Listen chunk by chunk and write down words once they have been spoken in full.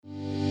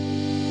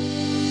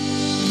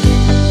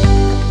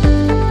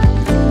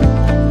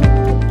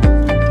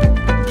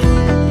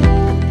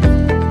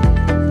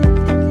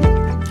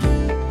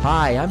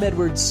I'm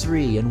Edward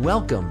Sri, and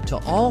welcome to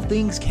All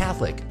Things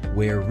Catholic,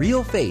 where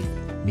real faith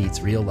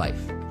meets real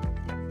life.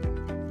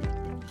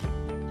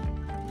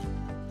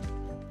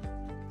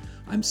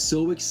 I'm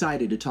so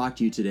excited to talk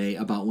to you today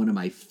about one of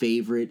my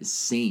favorite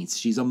saints.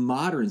 She's a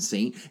modern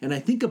saint, and I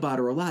think about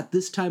her a lot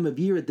this time of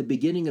year at the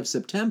beginning of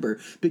September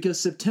because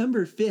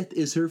September 5th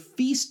is her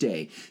feast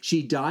day.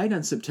 She died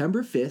on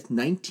September 5th,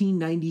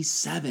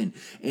 1997,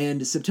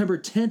 and September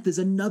 10th is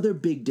another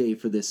big day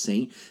for this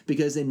saint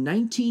because in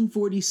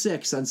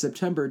 1946, on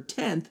September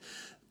 10th,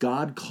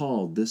 God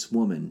called this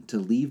woman to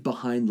leave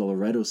behind the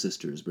Loreto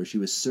sisters, where she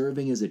was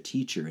serving as a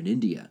teacher in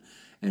India,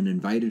 and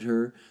invited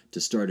her to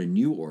start a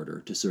new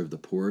order to serve the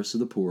poorest of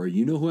the poor.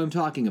 You know who I'm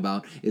talking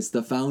about. It's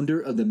the founder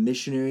of the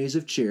Missionaries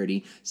of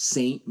Charity,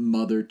 Saint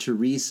Mother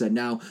Teresa.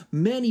 Now,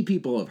 many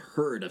people have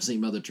heard of Saint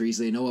Mother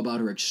Teresa. They know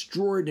about her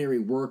extraordinary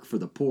work for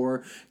the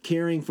poor,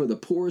 caring for the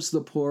poorest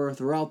of the poor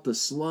throughout the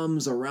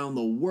slums around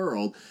the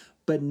world.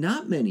 But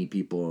not many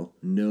people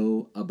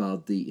know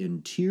about the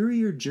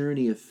interior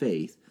journey of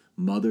faith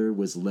Mother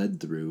was led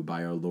through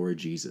by our Lord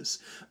Jesus.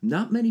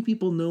 Not many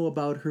people know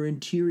about her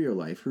interior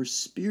life, her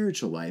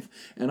spiritual life,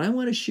 and I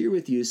want to share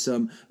with you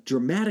some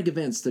dramatic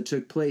events that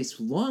took place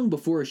long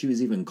before she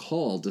was even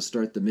called to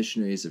start the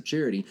Missionaries of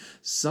Charity.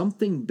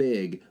 Something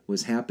big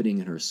was happening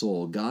in her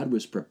soul. God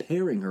was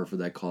preparing her for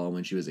that call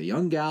when she was a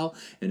young gal,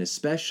 and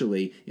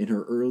especially in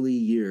her early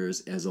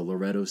years as a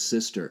Loreto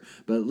sister.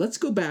 But let's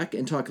go back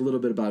and talk a little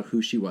bit about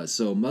who she was.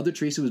 So Mother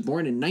Teresa was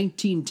born in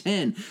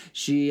 1910.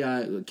 She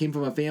came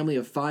from a family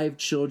of 5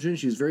 children.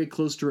 She was very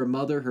close to her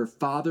mother. Her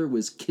father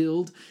was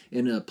killed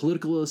in a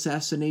political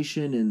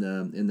assassination in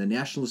the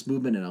nationalist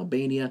movement in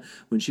Albania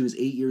when she was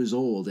 8 years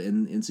old.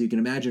 And so you can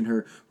imagine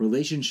her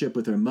relationship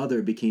with her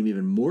mother became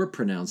even more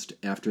pronounced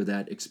after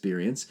that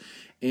experience.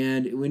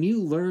 And when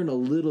you learn a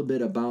little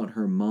bit about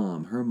her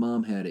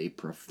mom had a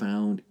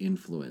profound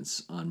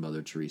influence on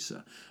Mother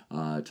Teresa.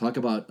 Talk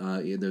about,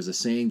 there's a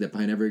saying that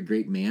behind every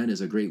great man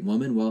is a great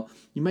woman. Well,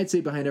 you might say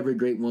behind every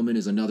great woman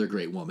is another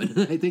great woman.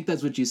 I think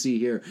that's what you see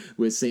here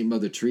with St.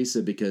 Mother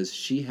Teresa, because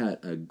she had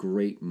a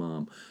great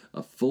mom,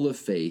 full of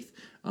faith,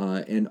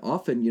 and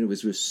often,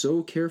 was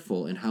so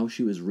careful in how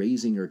she was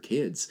raising her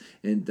kids.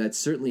 And that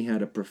certainly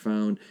had a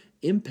profound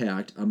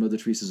impact on Mother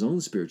Teresa's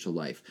own spiritual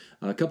life.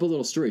 A couple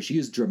little stories. She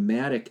used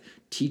dramatic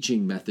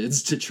teaching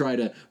methods to try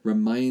to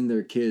remind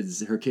her kids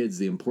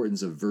the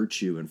importance of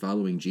virtue and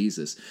following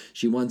Jesus.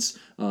 She once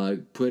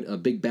put a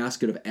big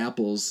basket of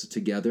apples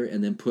together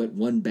and then put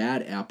one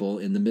bad apple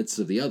in the midst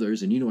of the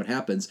others. And you know what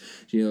happens?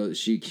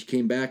 She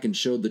came back and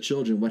showed the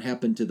children what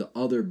happened to the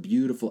other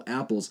beautiful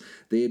apples.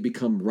 They had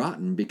become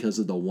rotten because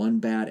of the one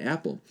bad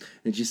apple.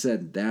 And she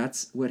said,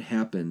 that's what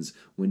happens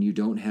when you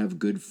don't have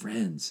good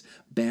friends.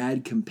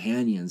 Bad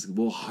companions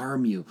will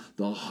harm you.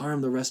 They'll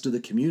harm the rest of the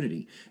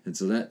community. And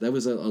so that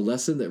was a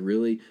lesson that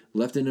really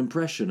left an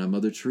impression on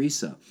Mother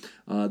Teresa.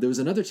 There was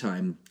another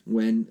time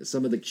when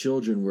some of the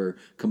children were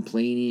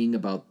complaining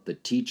about the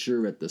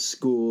teacher at the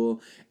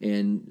school,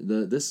 and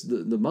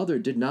the mother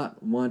did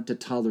not want to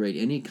tolerate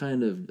any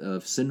kind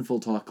of sinful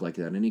talk like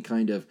that, any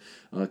kind of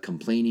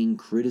complaining,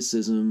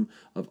 criticism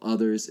of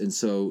others. And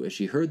so as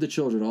she heard the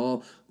children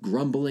all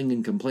grumbling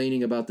and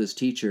complaining about this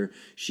teacher,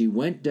 she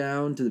went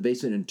down to the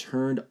basement and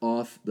turned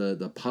off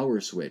the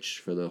power switch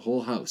for the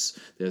whole house,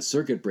 the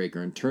circuit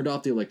breaker, and turned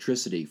off the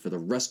electricity for the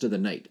rest of the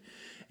night.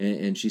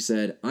 And she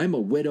said, I'm a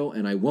widow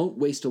and I won't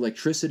waste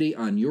electricity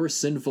on your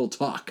sinful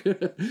talk.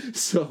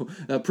 So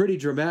a pretty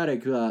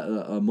dramatic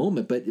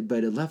moment, but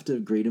it left a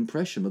great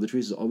impression. Mother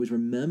Teresa always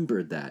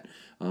remembered that,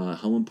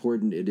 how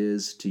important it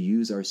is to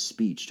use our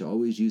speech, to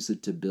always use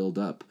it to build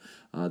up.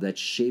 That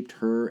shaped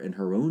her and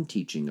her own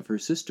teaching of her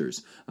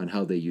sisters on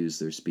how they use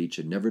their speech,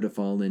 and never to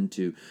fall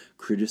into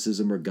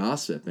criticism or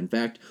gossip. In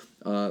fact,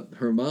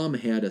 her mom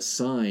had a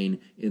sign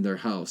in their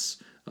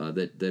house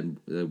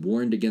that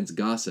warned against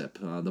gossip.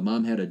 The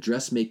mom had a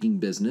dressmaking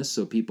business,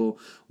 so people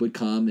would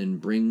come and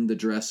bring the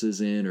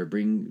dresses in or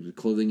bring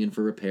clothing in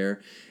for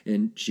repair,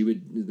 and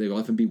they'd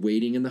often be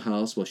waiting in the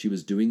house while she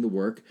was doing the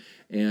work.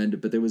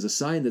 But there was a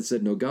sign that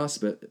said no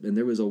gossip, and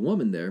there was a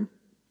woman there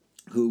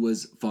who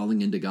was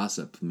falling into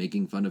gossip,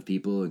 making fun of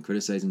people and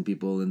criticizing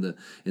people in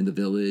the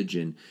village,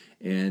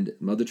 and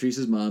Mother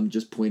Teresa's mom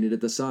just pointed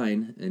at the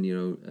sign and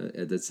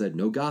that said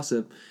no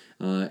gossip,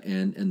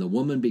 and the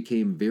woman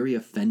became very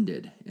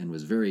offended and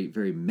was very,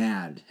 very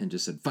mad and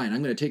just said, fine,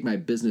 I'm going to take my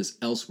business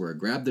elsewhere,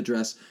 grabbed the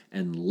dress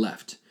and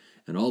left.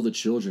 And all the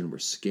children were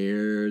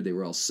scared, they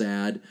were all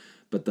sad,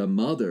 but the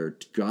mother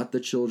got the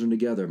children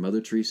together,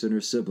 Mother Teresa and her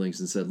siblings,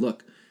 and said,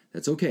 look,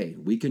 that's okay,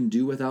 we can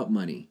do without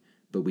money,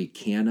 but we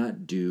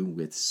cannot do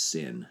with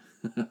sin.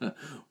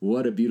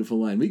 What a beautiful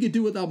line. We could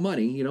do without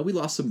money. We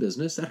lost some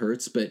business. That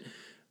hurts. But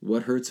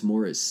what hurts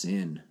more is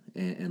sin.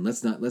 And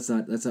let's not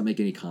make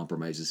any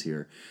compromises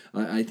here.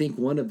 I think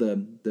one of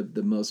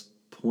the most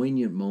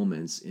poignant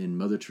moments in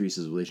Mother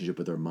Teresa's relationship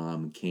with her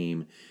mom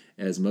came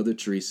as Mother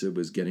Teresa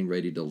was getting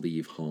ready to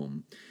leave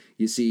home.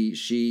 You see,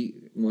 she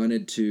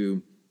wanted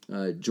to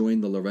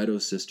join the Loretto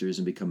sisters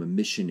and become a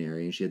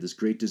missionary, and she had this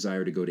great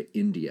desire to go to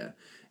India.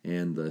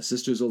 And the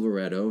Sisters of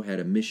Loretto had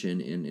a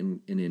mission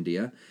in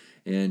India,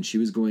 and she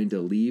was going to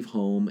leave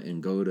home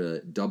and go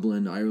to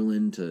Dublin,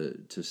 Ireland,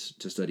 to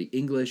study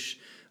English,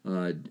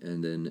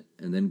 and then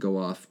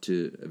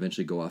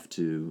eventually go off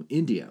to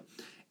India.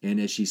 And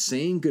as she's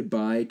saying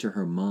goodbye to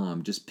her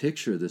mom, just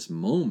picture this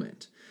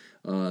moment,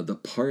 the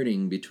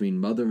parting between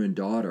mother and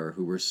daughter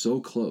who were so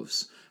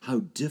close.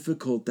 How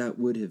difficult that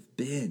would have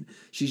been.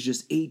 She's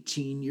just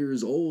 18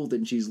 years old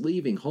and she's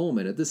leaving home.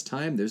 And at this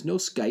time, there's no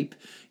Skype.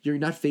 You're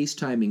not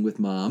FaceTiming with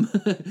mom.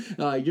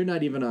 You're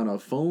not even on a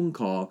phone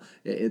call.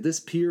 At this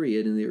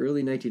period in the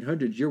early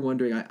 1900s, you're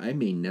wondering, I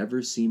may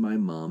never see my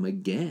mom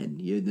again.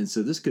 And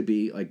so this could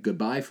be like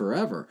goodbye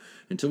forever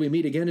until we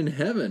meet again in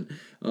heaven.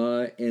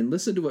 And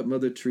listen to what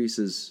Mother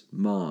Teresa's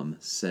mom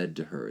said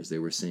to her as they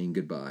were saying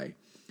goodbye.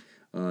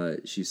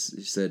 She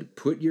said,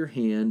 "Put your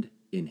hand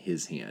in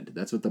his hand."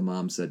 That's what the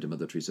mom said to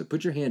Mother Teresa.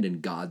 Put your hand in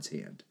God's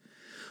hand.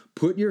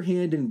 Put your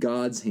hand in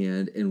God's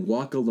hand and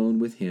walk alone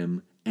with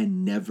him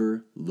and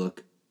never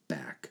look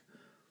back.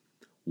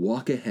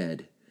 Walk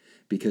ahead,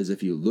 because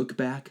if you look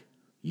back,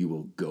 you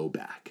will go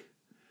back.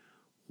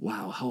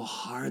 Wow, how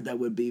hard that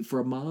would be for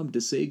a mom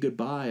to say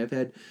goodbye. I've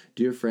had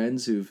dear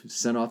friends who've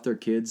sent off their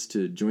kids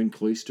to join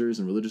cloisters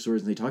and religious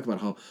orders, and they talk about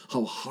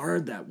how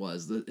hard that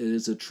was. It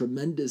is a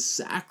tremendous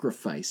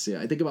sacrifice.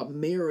 I think about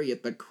Mary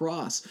at the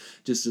cross,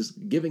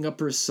 just giving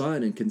up her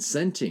son and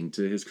consenting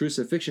to his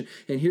crucifixion.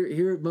 And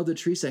here Mother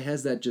Teresa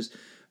has that just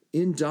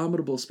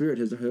indomitable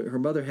spirit. Her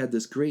mother had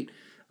this great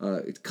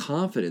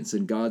confidence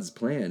in God's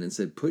plan and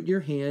said, put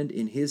your hand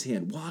in his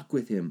hand, walk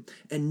with him,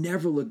 and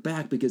never look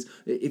back, because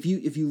if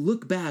you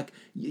look back,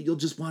 you'll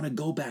just want to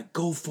go back,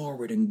 go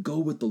forward, and go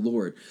with the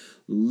Lord.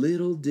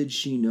 Little did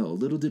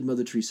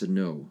Mother Teresa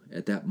know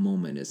at that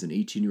moment, as an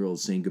 18-year-old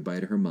saying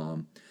goodbye to her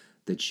mom,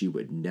 that she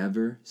would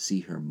never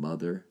see her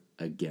mother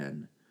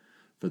again.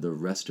 For the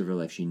rest of her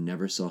life, she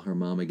never saw her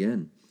mom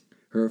again.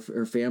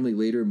 Her family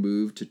later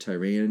moved to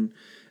Tirana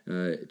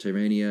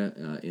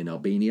in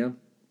Albania,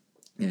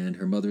 and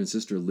her mother and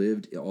sister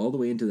lived all the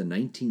way into the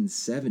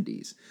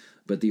 1970s.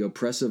 But the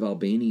oppressive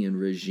Albanian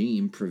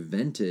regime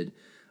prevented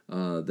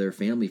their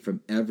family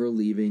from ever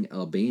leaving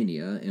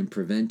Albania, and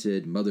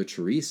prevented Mother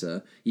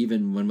Teresa,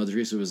 even when Mother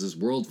Teresa was this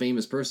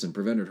world-famous person,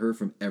 prevented her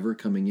from ever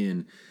coming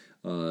in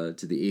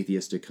to the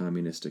atheistic,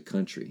 communistic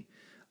country.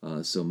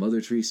 So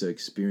Mother Teresa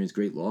experienced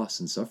great loss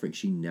and suffering.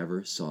 She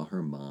never saw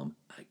her mom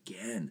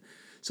again.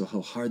 So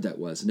how hard that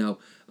was. Now,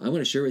 I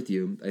want to share with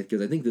you,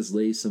 because I think this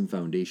lays some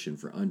foundation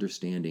for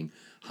understanding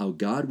how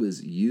God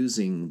was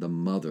using the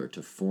mother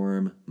to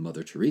form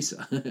Mother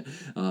Teresa.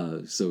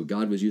 So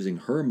God was using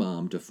her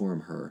mom to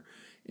form her,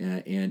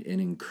 and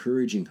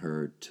encouraging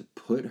her to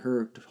put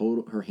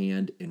her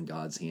hand in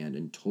God's hand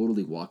and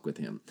totally walk with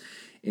him.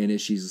 And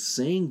as she's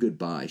saying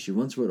goodbye, she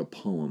once wrote a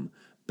poem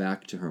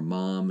back to her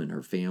mom and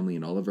her family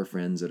and all of her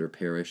friends at her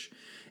parish.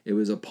 It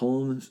was a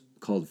poem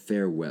called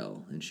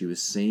Farewell, and she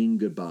was saying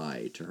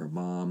goodbye to her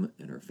mom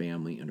and her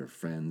family and her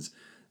friends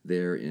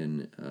there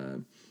in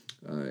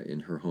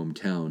her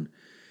hometown.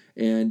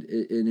 And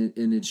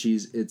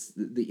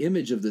the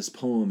image of this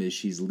poem is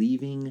she's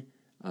leaving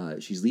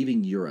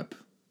Europe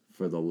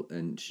at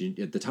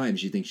the time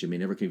she thinks she may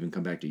never even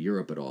come back to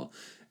Europe at all.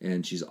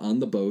 And she's on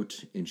the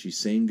boat and she's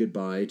saying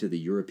goodbye to the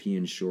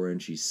European shore, and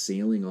she's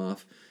sailing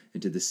off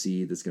into the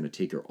sea that's going to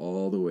take her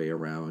all the way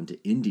around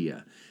to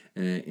India.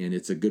 And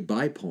it's a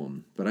goodbye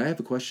poem. But I have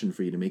a question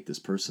for you to make this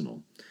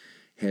personal.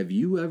 Have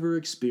you ever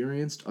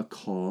experienced a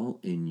call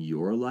in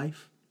your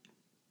life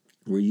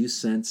where you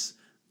sense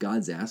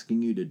God's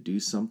asking you to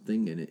do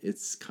something and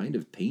it's kind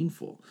of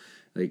painful?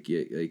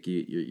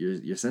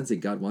 You're sensing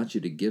God wants you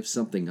to give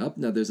something up.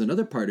 Now, there's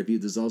another part of you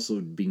that's also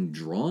being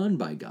drawn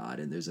by God,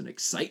 and there's an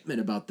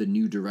excitement about the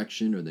new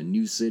direction or the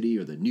new city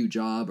or the new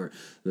job or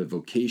the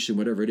vocation,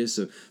 whatever it is.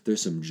 So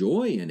there's some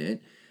joy in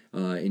it.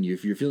 And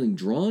you're feeling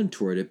drawn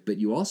toward it, but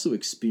you also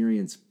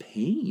experience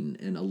pain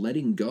and a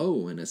letting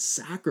go and a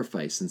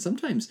sacrifice. And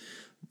sometimes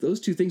those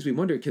two things, we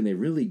wonder, can they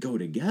really go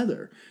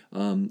together?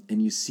 And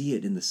you see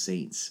it in the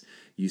saints.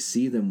 You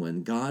see them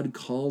when God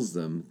calls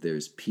them,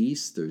 there's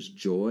peace, there's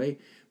joy,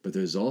 but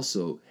there's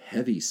also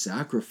heavy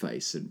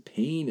sacrifice and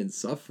pain and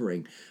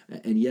suffering.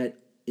 And yet,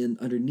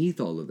 underneath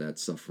all of that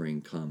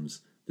suffering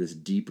comes this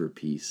deeper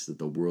peace that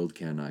the world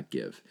cannot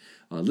give.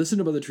 Listen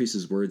to Mother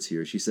Teresa's words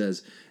here. She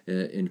says,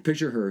 and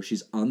picture her,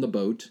 she's on the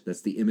boat.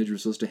 That's the image we're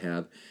supposed to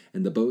have.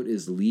 And the boat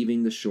is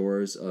leaving the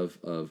shores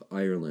of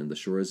Ireland, the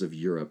shores of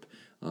Europe,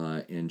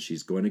 and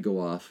she's going to go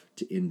off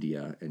to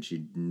India, and she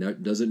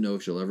doesn't know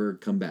if she'll ever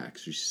come back.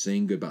 So she's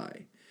saying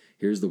goodbye.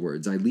 Here's the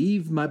words. I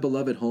leave my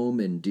beloved home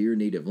and dear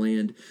native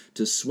land.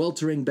 To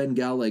sweltering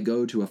Bengal I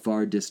go, to a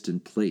far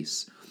distant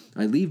place.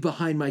 I leave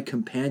behind my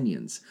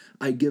companions.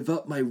 I give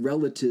up my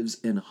relatives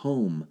and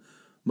home.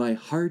 My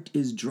heart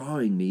is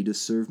drawing me to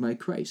serve my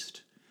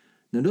Christ.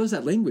 Now notice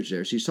that language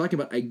there. She's talking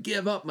about, I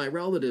give up my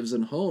relatives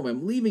and home.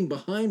 I'm leaving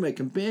behind my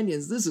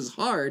companions. This is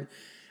hard.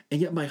 And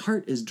yet my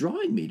heart is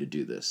drawing me to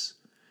do this.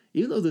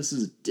 Even though this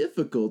is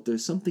difficult,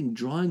 there's something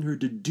drawing her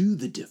to do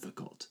the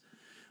difficult.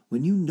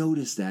 When you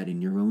notice that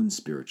in your own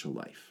spiritual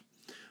life,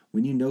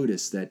 when you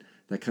notice that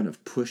kind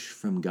of push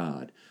from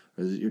God,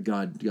 or your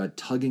God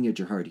tugging at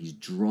your heart, he's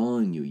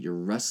drawing you. You're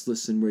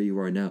restless in where you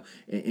are now,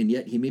 and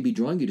yet he may be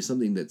drawing you to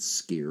something that's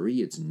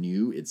scary, it's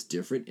new, it's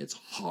different, it's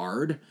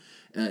hard.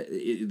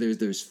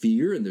 There's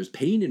fear and there's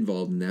pain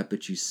involved in that,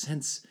 but you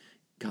sense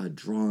God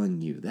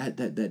drawing you.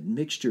 That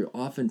mixture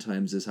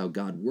oftentimes is how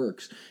God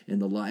works in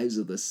the lives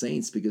of the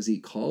saints, because he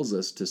calls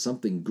us to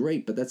something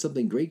great, but that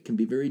something great can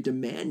be very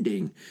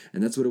demanding.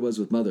 And that's what it was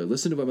with Mother.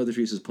 Listen to what Mother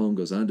Teresa's poem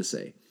goes on to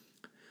say.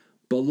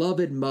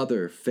 Beloved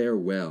Mother,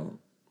 farewell.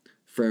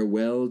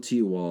 Farewell to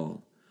you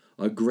all.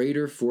 A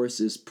greater force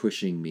is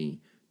pushing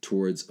me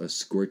towards a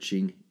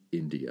scorching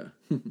India.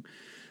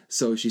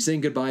 So she's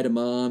saying goodbye to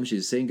Mom.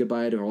 She's saying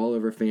goodbye to all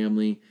of her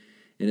family.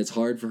 And it's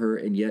hard for her,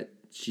 and yet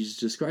she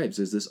describes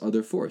as this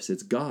other force.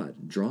 It's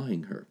God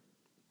drawing her.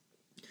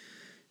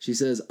 She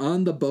says,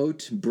 on the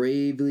boat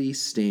bravely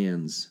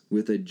stands,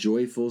 with a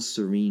joyful,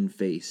 serene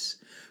face,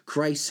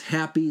 Christ's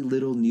happy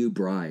little new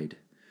bride.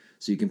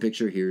 So you can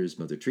picture, here's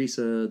Mother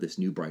Teresa, this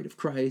new bride of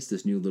Christ,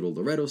 this new little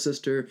Loreto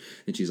sister,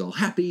 and she's all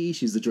happy.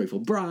 She's the joyful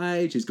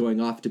bride. She's going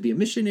off to be a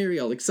missionary,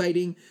 all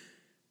exciting.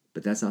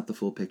 But that's not the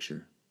full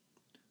picture.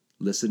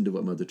 Listen to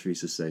what Mother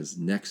Teresa says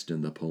next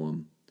in the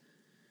poem.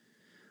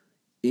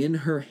 In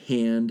her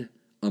hand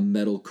a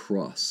metal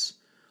cross,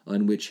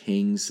 on which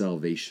hangs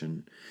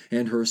salvation,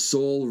 and her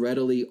soul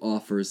readily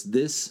offers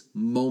this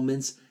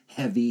moment's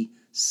heavy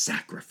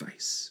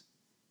sacrifice.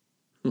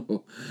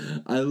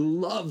 I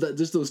love that,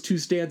 just those two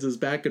stanzas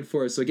back and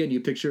forth. So again, you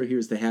picture,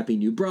 here's the happy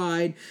new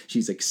bride.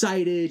 She's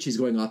excited. She's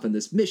going off on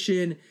this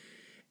mission.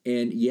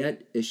 And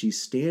yet, as she's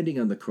standing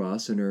on the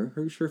cross and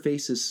her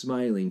face is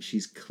smiling,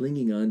 she's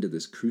clinging on to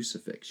this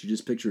crucifix. You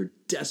just picture her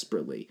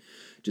desperately,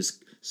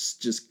 just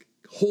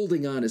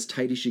holding on as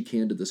tight as she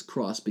can to this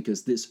cross,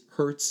 because this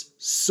hurts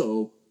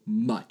so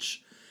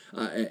much.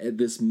 At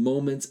this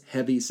moment's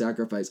heavy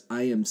sacrifice,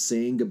 I am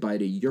saying goodbye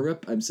to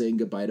Europe. I'm saying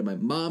goodbye to my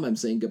mom. I'm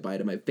saying goodbye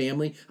to my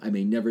family. I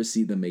may never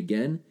see them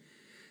again.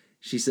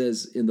 She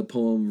says in the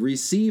poem,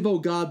 receive, O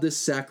God, this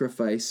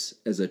sacrifice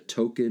as a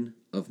token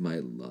of my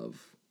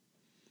love.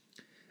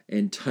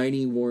 And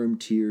tiny warm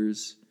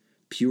tears,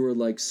 pure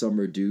like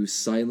summer dew,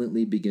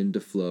 silently begin to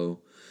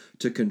flow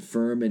to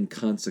confirm and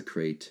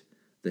consecrate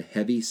the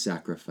heavy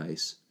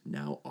sacrifice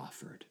now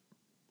offered.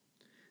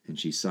 And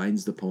she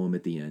signs the poem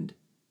at the end,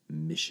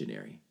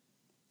 missionary.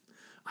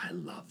 I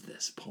love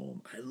this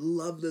poem. I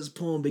love this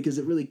poem because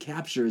it really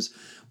captures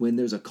when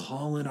there's a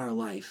call in our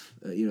life,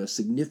 a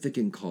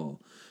significant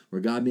call,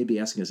 where God may be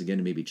asking us again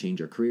to maybe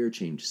change our career,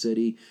 change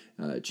city,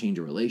 change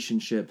a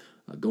relationship,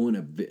 go in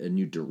a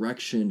new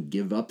direction,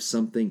 give up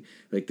something.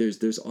 Like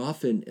there's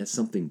often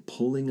something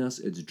pulling us,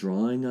 it's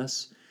drawing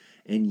us,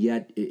 and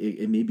yet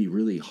it may be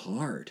really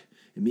hard.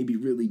 It may be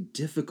really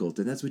difficult,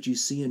 and that's what you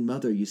see in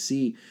Mother. You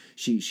see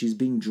she's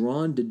being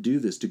drawn to do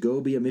this, to go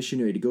be a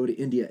missionary, to go to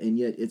India, and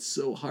yet it's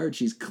so hard.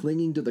 She's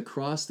clinging to the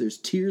cross. There's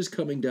tears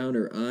coming down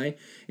her eye,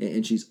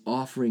 and she's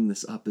offering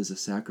this up as a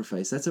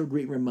sacrifice. That's a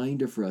great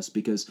reminder for us,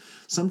 because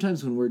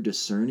sometimes when we're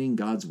discerning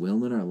God's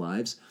will in our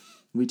lives,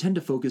 we tend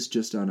to focus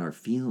just on our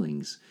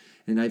feelings.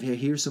 And I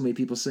hear so many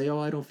people say, oh,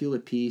 I don't feel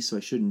at peace, so I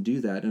shouldn't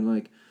do that. And I'm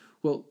like,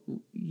 well,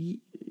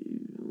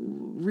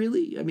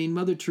 really? I mean,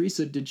 Mother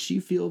Teresa, did she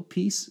feel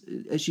peace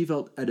as she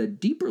felt at a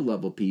deeper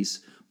level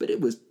peace? But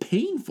it was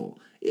painful.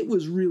 It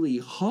was really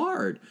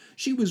hard.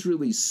 She was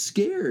really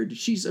scared.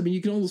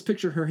 You can almost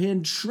picture her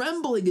hand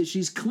trembling as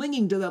she's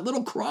clinging to that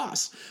little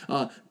cross.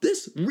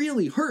 This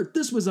really hurt.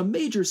 This was a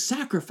major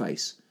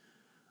sacrifice.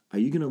 Are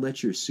you going to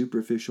let your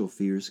superficial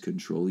fears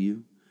control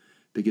you?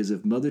 Because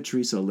if Mother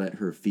Teresa let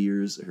her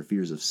fears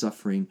of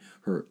suffering,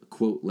 her,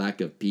 quote,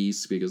 lack of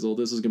peace, because,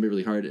 this is going to be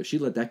really hard, if she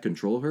let that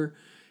control her,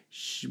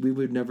 we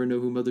would never know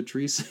who Mother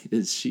Teresa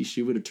is.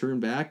 She would have turned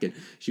back, and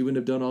she wouldn't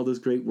have done all this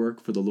great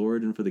work for the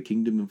Lord and for the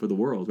kingdom and for the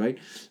world, right?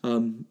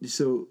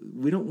 So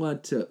we don't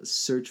want to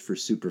search for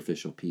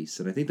superficial peace.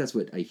 And I think that's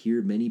what I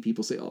hear many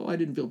people say, I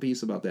didn't feel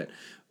peace about that.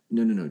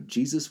 No.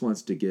 Jesus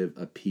wants to give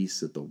a peace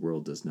that the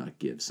world does not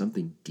give,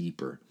 something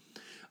deeper.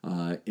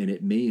 And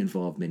it may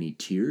involve many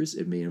tears.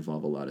 It may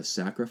involve a lot of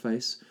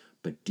sacrifice.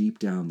 But deep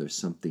down, there's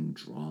something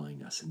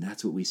drawing us. And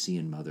that's what we see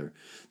in Mother.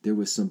 There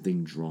was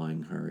something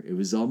drawing her. It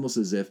was almost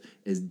as if,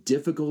 as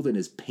difficult and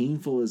as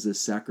painful as this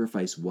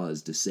sacrifice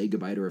was to say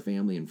goodbye to her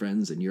family and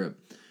friends in Europe,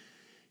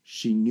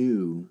 she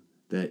knew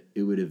that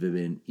it would have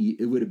been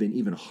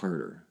even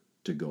harder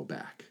to go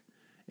back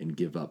and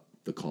give up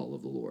the call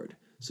of the Lord.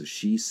 So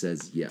she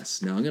says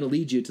yes. Now I'm going to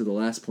lead you to the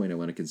last point I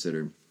want to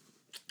consider.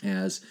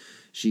 As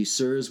she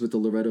serves with the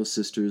Loreto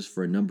sisters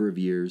for a number of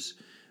years,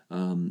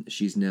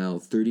 she's now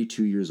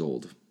 32 years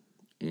old,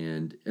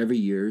 and every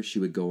year she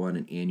would go on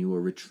an annual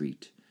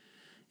retreat.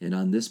 And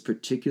on this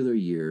particular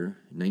year,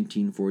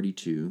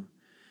 1942,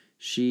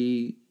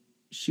 she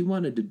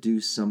wanted to do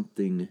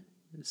something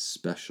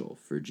special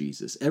for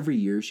Jesus. Every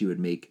year she would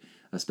make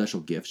a special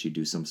gift. She'd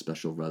do some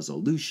special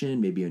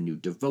resolution, maybe a new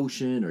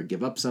devotion, or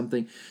give up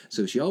something.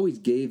 So she always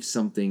gave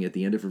something at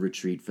the end of her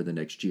retreat for the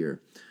next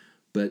year.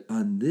 But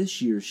on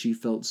this year, she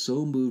felt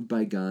so moved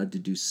by God to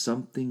do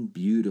something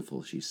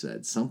beautiful, she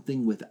said,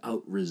 something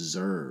without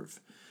reserve.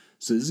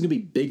 So this is going to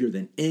be bigger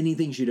than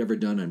anything she'd ever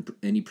done on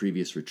any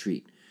previous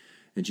retreat.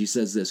 And she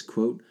says this,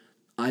 quote,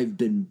 "I've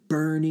been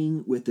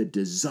burning with a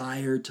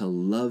desire to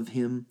love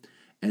him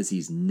as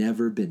he's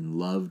never been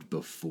loved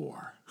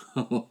before."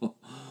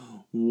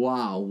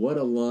 Wow, what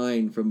a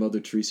line from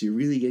Mother Teresa. You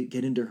really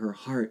get into her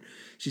heart.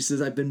 She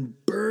says, "I've been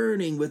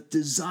burning with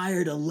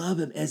desire to love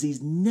him as he's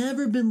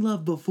never been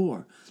loved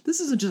before." This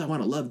isn't just I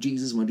want to love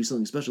Jesus, I want to do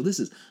something special. This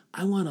is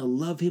I want to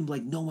love him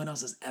like no one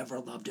else has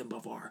ever loved him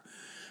before.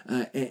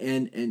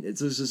 And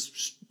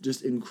it's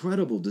just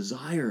incredible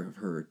desire of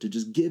her to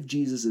just give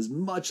Jesus as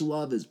much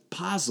love as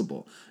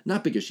possible.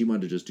 Not because she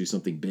wanted to just do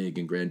something big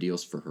and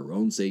grandiose for her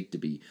own sake, to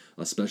be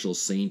a special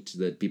saint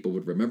that people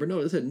would remember.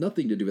 No, this had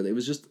nothing to do with it. It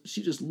was just,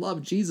 she just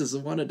loved Jesus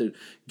and wanted to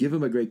give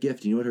him a great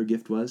gift. You know what her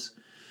gift was?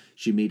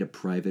 She made a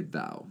private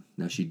vow.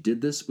 Now, she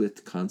did this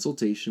with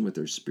consultation with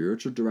her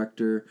spiritual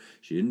director.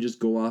 She didn't just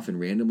go off and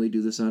randomly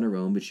do this on her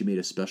own, but she made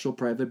a special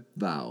private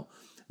vow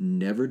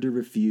never to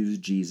refuse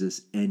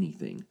Jesus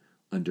anything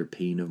under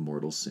pain of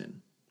mortal sin.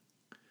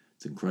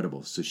 It's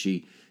incredible. So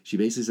she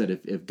basically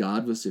said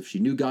if she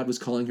knew God was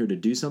calling her to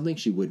do something,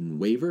 she wouldn't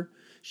waver,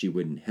 she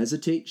wouldn't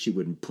hesitate, she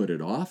wouldn't put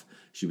it off.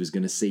 She was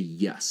going to say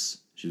yes.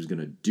 She was going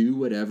to do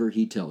whatever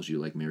he tells you,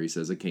 like Mary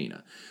says at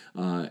Cana.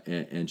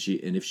 And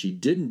if she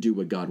didn't do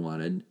what God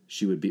wanted,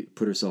 she would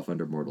put herself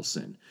under mortal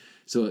sin.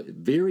 So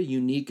very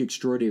unique,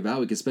 extraordinary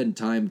vow. We could spend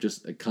time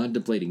just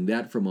contemplating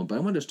that for a moment, but I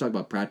want to just talk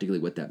about practically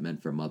what that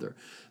meant for Mother.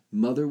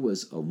 Mother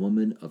was a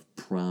woman of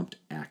prompt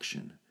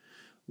action.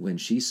 When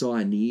she saw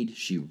a need,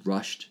 she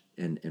rushed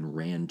and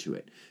ran to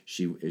it.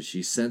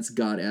 She sensed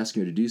God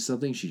asking her to do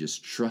something, she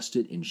just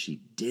trusted and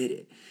she did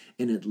it.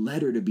 And it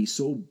led her to be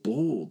so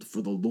bold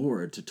for the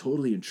Lord, to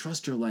totally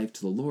entrust her life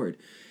to the Lord.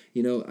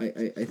 You know,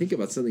 I think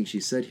about something she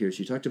said here.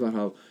 She talked about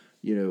how,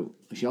 you know,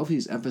 she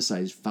always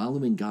emphasized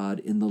following God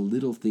in the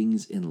little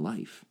things in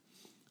life.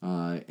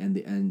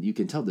 And you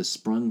can tell this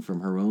sprung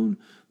from her own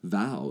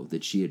vow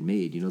that she had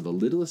made. You know, the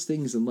littlest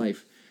things in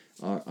life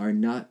are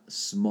not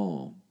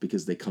small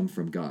because they come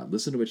from God.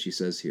 Listen to what she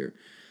says here.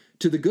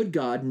 "To the good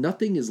God,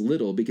 nothing is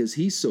little because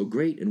he's so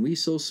great and we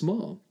so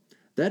small.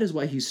 That is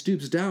why he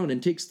stoops down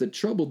and takes the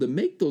trouble to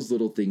make those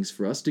little things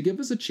for us to give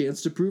us a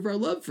chance to prove our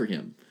love for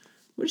him."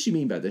 What does she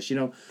mean by this? You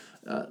know,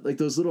 like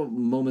those little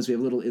moments, we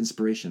have a little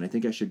inspiration. I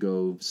think I should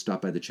go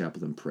stop by the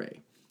chapel and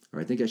pray. Or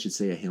I think I should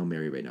say a Hail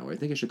Mary right now. Or I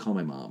think I should call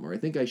my mom. Or I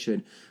think I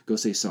should go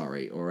say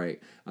sorry. Or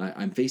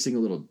I'm facing a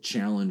little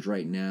challenge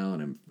right now,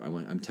 and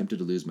I'm tempted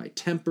to lose my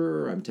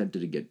temper. Or I'm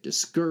tempted to get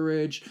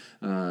discouraged.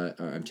 Or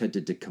I'm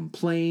tempted to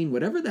complain.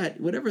 Whatever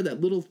that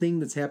little thing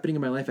that's happening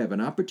in my life, I have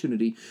an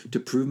opportunity to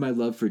prove my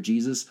love for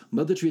Jesus.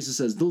 Mother Teresa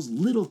says those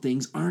little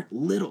things aren't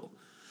little.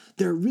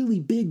 They're really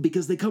big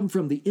because they come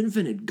from the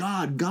infinite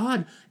God.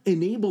 God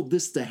enabled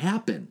this to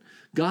happen.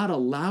 God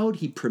allowed,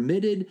 he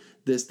permitted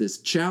this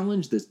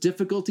challenge, this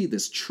difficulty,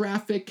 this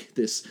traffic,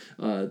 this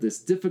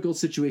difficult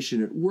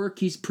situation at work.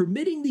 He's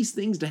permitting these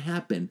things to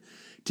happen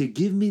to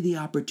give me the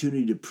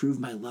opportunity to prove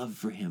my love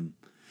for him.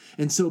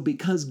 And so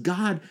because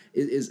God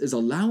is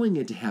allowing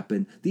it to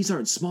happen, these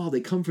aren't small. They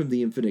come from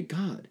the infinite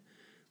God.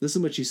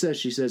 Listen to what she says.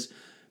 She says,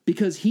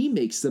 because he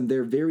makes them,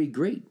 they're very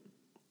great.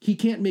 He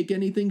can't make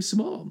anything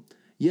small.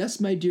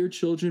 Yes, my dear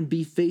children,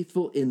 be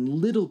faithful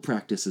in little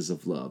practices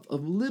of love,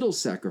 of little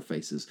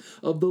sacrifices,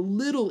 of the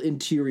little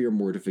interior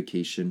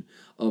mortification,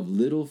 of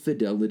little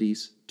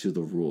fidelities to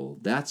the rule.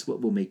 That's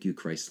what will make you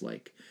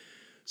Christ-like.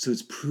 So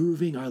it's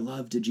proving our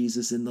love to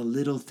Jesus in the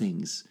little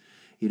things.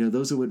 You know,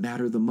 those are what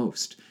matter the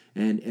most.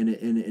 And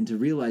to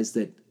realize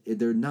that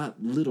they're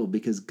not little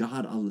because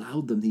God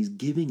allowed them. He's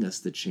giving us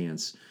the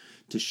chance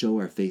to show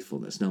our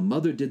faithfulness. Now,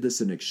 Mother did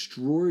this in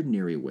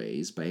extraordinary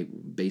ways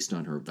based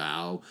on her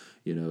vow,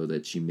 you know,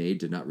 that she made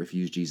to not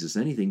refuse Jesus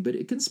anything. But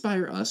it can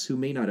inspire us who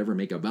may not ever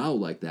make a vow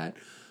like that,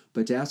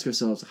 but to ask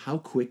ourselves, how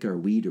quick are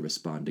we to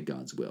respond to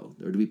God's will?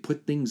 Or do we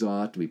put things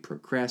off? Do we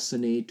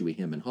procrastinate? Do we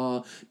hem and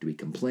haw? Do we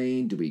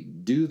complain? Do we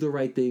do the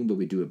right thing, but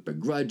we do it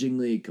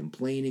begrudgingly,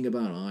 complaining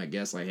about, I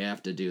guess I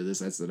have to do this.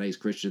 That's the nice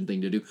Christian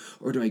thing to do.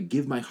 Or do I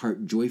give my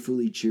heart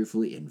joyfully,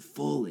 cheerfully, and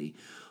fully?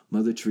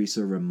 Mother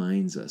Teresa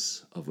reminds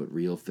us of what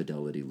real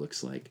fidelity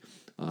looks like.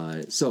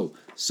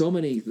 So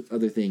many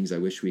other things I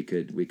wish we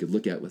could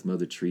look at with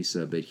Mother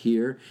Teresa, but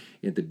here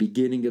at the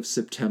beginning of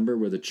September,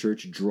 where the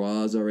Church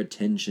draws our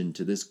attention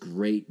to this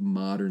great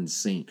modern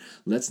saint,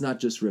 let's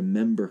not just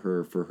remember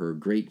her for her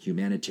great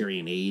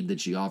humanitarian aid that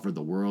she offered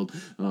the world,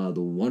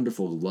 the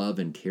wonderful love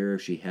and care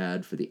she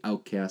had for the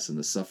outcasts and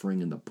the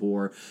suffering and the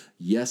poor.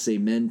 Yes,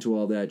 amen to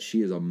all that.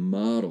 She is a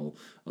model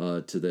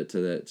to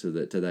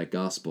that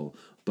gospel.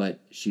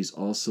 But she's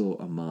also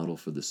a model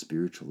for the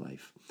spiritual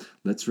life.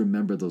 Let's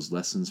remember those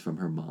lessons from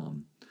her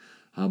mom.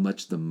 how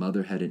much the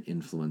mother had an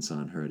influence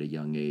on her at a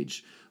young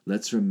age.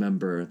 Let's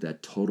remember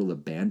that total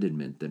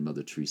abandonment that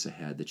Mother Teresa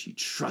had, that she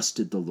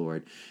trusted the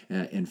Lord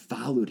and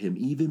followed him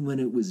even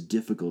when it was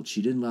difficult.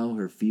 She didn't allow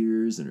her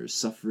fears and her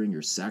suffering,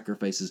 her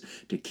sacrifices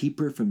to keep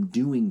her from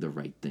doing the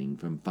right thing,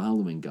 from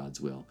following God's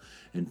will.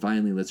 And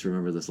finally, let's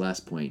remember this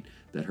last point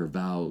that her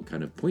vow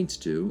kind of points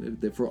to,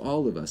 that for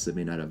all of us that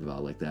may not have a vow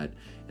like that.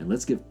 And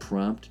let's give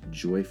prompt,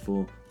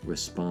 joyful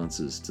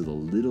responses to the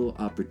little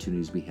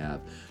opportunities we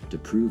have to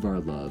prove our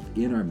love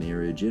in our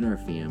marriage, in our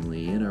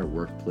family, in our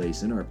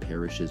workplace, in our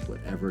parishes,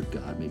 whatever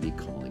God may be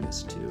calling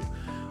us to.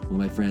 Well,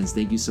 my friends,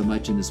 thank you so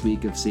much in this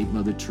week of St.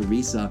 Mother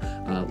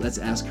Teresa. Let's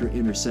ask her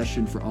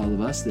intercession for all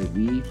of us, that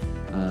we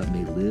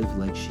may live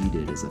like she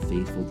did as a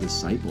faithful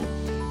disciple.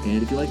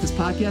 And if you like this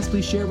podcast,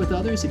 please share it with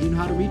others. If you know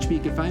how to reach me,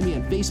 you can find me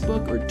on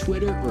Facebook or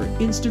Twitter or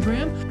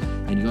Instagram.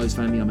 And you can always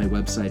find me on my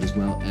website as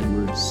well,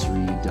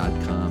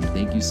 edwardsri.com.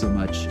 Thank you so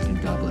much,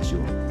 and God bless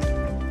you all.